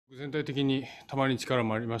全体的に球に力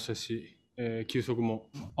もありましたし、球速も。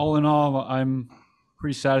All in all, I'm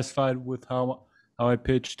pretty satisfied with how I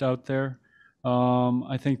pitched out there.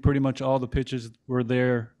 I think pretty much all the pitches were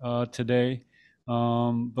there today.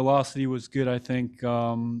 Velocity was good. I think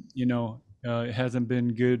it hasn't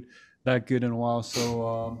been that good in a while.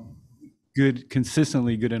 So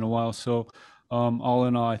consistently good in a while. So all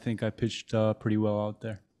in all, I think I pitched pretty well out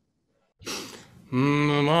there.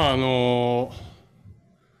 まあ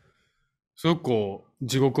すごくこう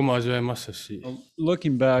地獄も味わいましたし。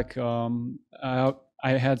Looking back,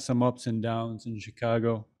 I had some ups and downs in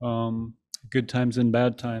Chicago, good times and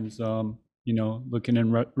bad times. Looking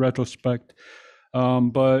in retrospect,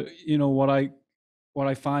 but what I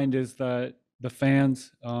find is that the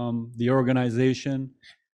fans, the organization,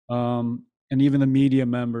 and even the media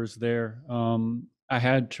members there, I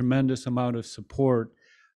had tremendous amount of support,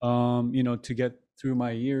 to get through my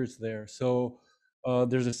years there. So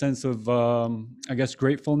there's a sense of, I guess,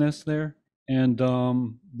 gratefulness there. And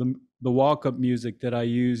the walk-up music that I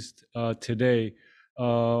used today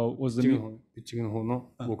was ピッチングの方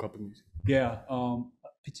のウォークアップミュージック。yeah,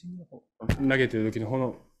 ピッチングの方。投げてる時の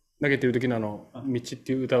道っ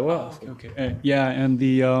ていう歌は。Okay. Yeah, and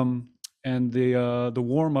the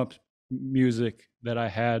warm-up music that I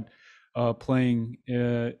had playing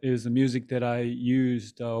is the music that I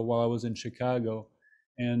used while I was in Chicago.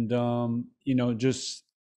 And just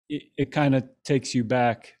it kind of takes you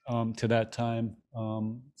back to that time.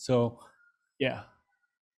 So yeah.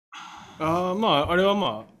 あれ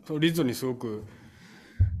はリゾにすごく。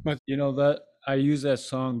that I use that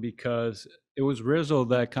song because it was Rizzo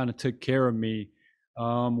that kind of took care of me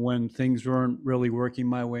when things weren't really working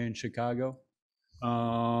my way in Chicago.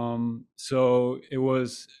 So it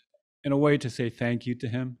was in a way to say thank you to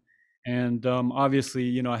him. And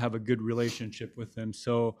obviously, I have a good relationship with him.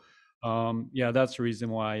 So that's the reason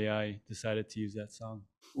why I decided to use that song.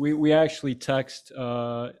 We actually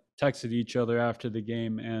texted each other after the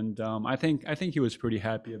game, and I think he was pretty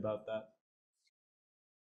happy about that.